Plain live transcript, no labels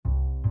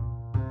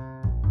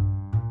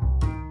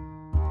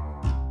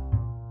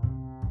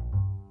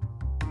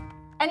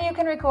And you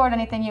can record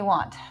anything you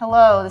want.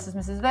 Hello, this is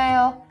Mrs.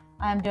 Vale.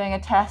 I'm doing a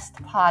test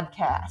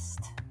podcast.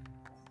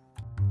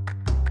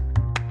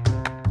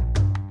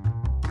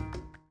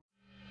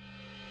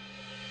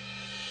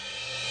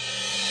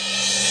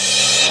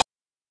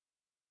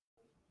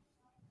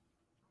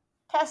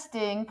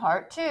 Testing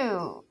part 2.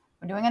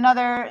 We're doing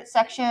another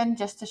section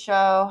just to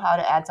show how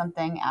to add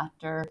something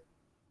after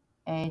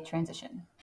a transition.